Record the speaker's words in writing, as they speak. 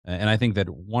And I think that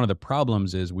one of the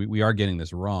problems is we are getting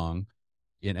this wrong,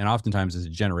 and oftentimes it's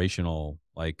a generational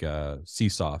like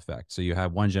seesaw effect. So you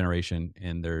have one generation,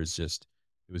 and there's just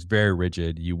it was very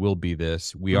rigid. You will be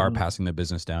this. We are Hmm. passing the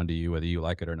business down to you, whether you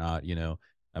like it or not.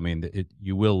 I mean,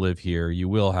 you will live here. You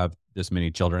will have this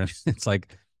many children. It's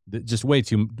like just way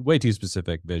too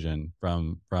specific vision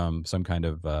from some kind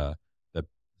of the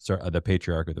the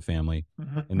patriarch of the family,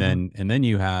 and Hmm. then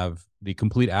you have the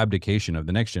complete abdication of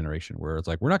the next generation, where it's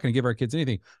like we're not going to give our kids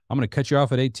anything. I'm going to cut you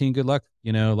off at 18. Good luck,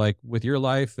 like with your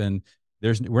life. And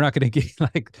we're not going to get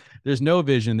like there's no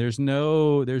vision, there's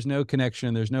no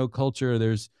connection, there's no culture,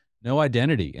 there's no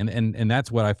identity, and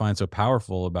that's what I find so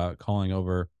powerful about calling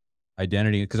over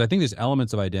identity, because I think there's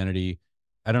elements of identity.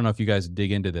 I don't know if you guys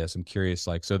dig into this. I'm curious.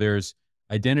 Like, so there's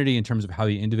identity in terms of how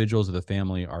the individuals of the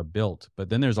family are built, but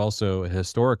then there's also a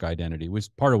historic identity, which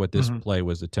part of what this Hmm. play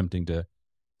was attempting to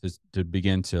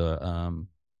begin to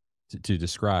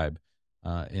describe.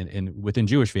 And within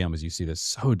Jewish families, you see this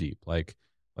so deep. Like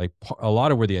a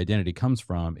lot of where the identity comes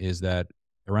from is that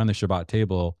around the Shabbat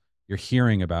table, you're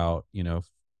hearing about, you know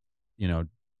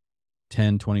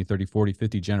 10, 20, 30, 40,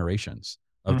 50 generations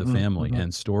of the Hmm. family Hmm.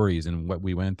 and stories and what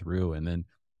we went through. And then,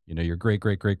 your great,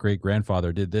 great, great, great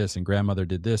grandfather did this and grandmother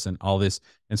did this and all this.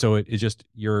 And so it's just,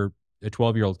 you're a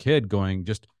 12-year-old kid going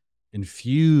just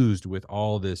infused with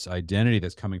all this identity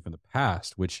that's coming from the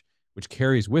past, which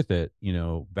carries with it,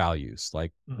 values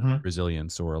like Hmm.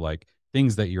 resilience, or like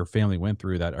things that your family went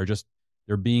through that are just,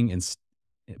 they're being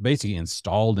basically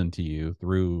installed into you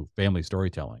through family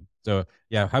storytelling. So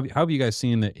yeah, how have you guys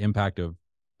seen the impact of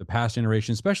the past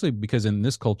generation, especially because in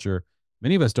this culture,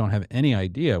 many of us don't have any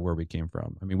idea where we came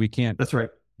from. I mean, we can't, That's right.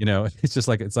 it's just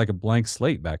like, it's like a blank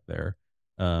slate back there.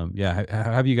 Yeah.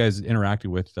 How have you guys interacted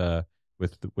with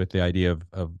the idea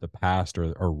of the past,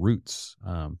 or roots,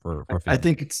 for I family?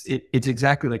 think it's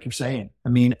exactly like you're saying. I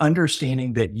mean,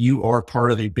 understanding that you are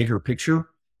part of a bigger picture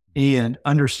and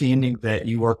understanding that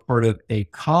you are part of a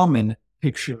common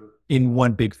picture in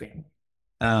one big family.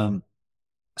 Um,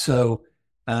 so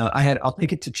I'll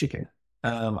take it to chicken.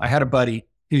 I had a buddy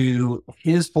who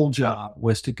his whole job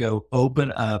was to go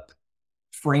open up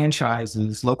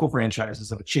franchises, local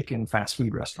franchises of a chicken fast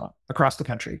food restaurant across the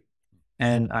country.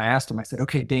 And I asked him, I said,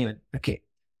 okay, David, okay,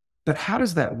 but how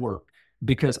does that work?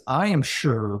 Because I am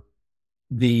sure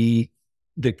the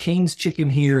the King's Chicken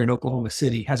here in Oklahoma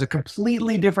City has a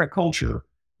completely different culture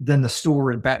than the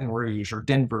store in Baton Rouge or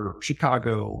Denver or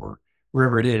Chicago or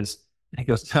wherever it is. And he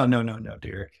goes, oh, no, no, no,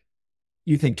 Derek,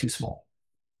 you think too small.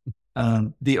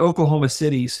 The Oklahoma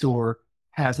City store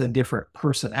has a different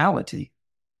personality,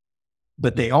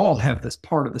 but they all have this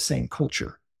part of the same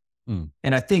culture. Mm,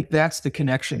 And I think that's the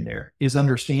connection there is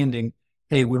understanding,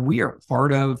 hey, when we are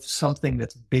part of something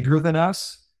that's bigger than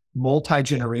us,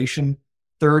 multi-generation,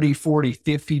 30, 40,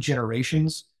 50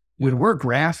 generations, yeah. when we're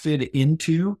grafted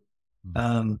into Mm,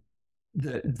 um,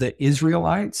 the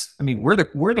Israelites, I mean, we're the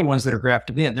ones that are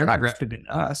grafted in. They're not grafted in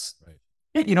us.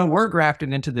 right. We're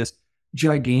grafted into this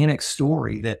gigantic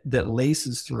story that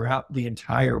laces throughout the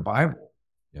entire Bible.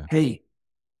 Yeah. Hey,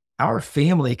 our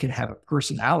family can have a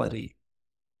personality,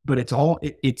 but it's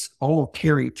all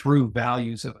carried through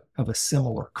values of a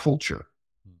similar culture.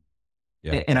 Mm,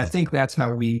 yeah. And I think that's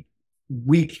how we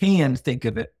can think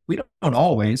of it. We don't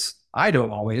always, I don't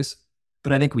always,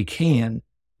 but I think we can.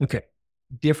 Okay,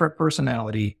 different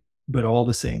personality, but all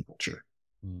the same culture.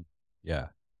 Mm, yeah.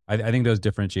 I think those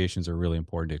differentiations are really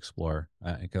important to explore.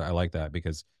 'Cause I like that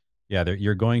because, yeah,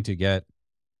 you're going to get,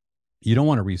 you don't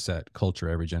want to reset culture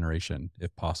every generation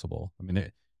if possible. I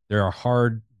mean, there are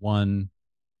hard won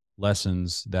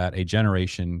lessons that a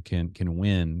generation can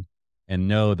win and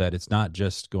know that it's not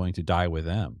just going to die with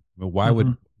them. I mean,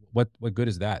 Mm-hmm. what good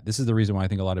is that? This is the reason why I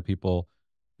think a lot of people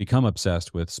become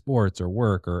obsessed with sports or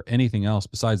work or anything else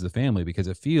besides the family, because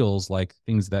it feels like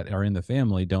things that are in the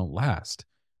family don't last.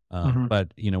 Mm-hmm.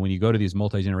 But when you go to these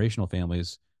multi-generational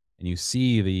families and you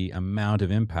see the amount of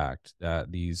impact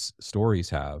that these stories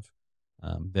have,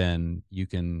 then you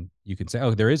can say,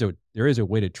 oh, there is a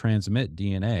way to transmit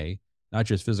DNA, not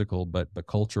just physical, but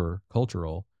cultural,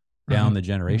 Mm-hmm. down the Mm-hmm.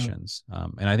 generations.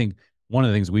 And I think one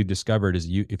of the things we've discovered is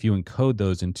if you encode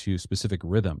those into specific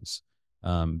rhythms,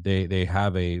 they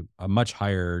have a much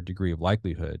higher degree of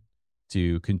likelihood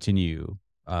to continue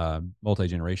multi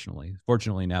generationally.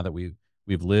 Fortunately, now that we've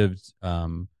lived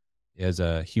as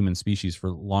a human species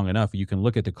for long enough, you can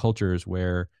look at the cultures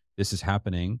where this is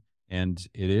happening, and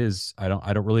it is. I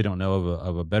don't know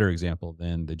of a better example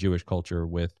than the Jewish culture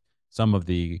with some of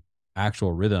the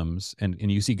actual rhythms, and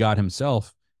you see God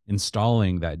Himself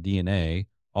installing that DNA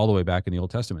all the way back in the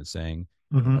Old Testament, saying,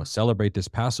 Mm-hmm. celebrate this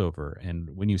Passover, and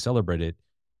when you celebrate it,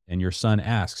 and your son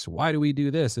asks, why do we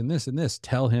do this and this and this?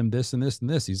 Tell him this and this and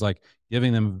this. He's like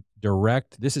giving them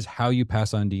direct, this is how you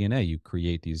pass on DNA. You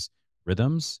create these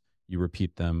rhythms, you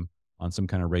repeat them on some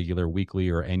kind of regular weekly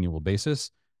or annual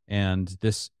basis. And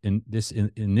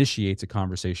initiates a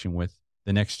conversation with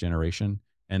the next generation.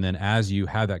 And then as you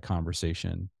have that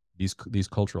conversation, these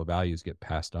cultural values get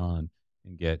passed on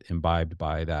and get imbibed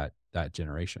by that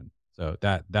generation. So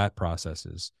that process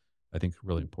is, I think,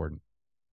 really important.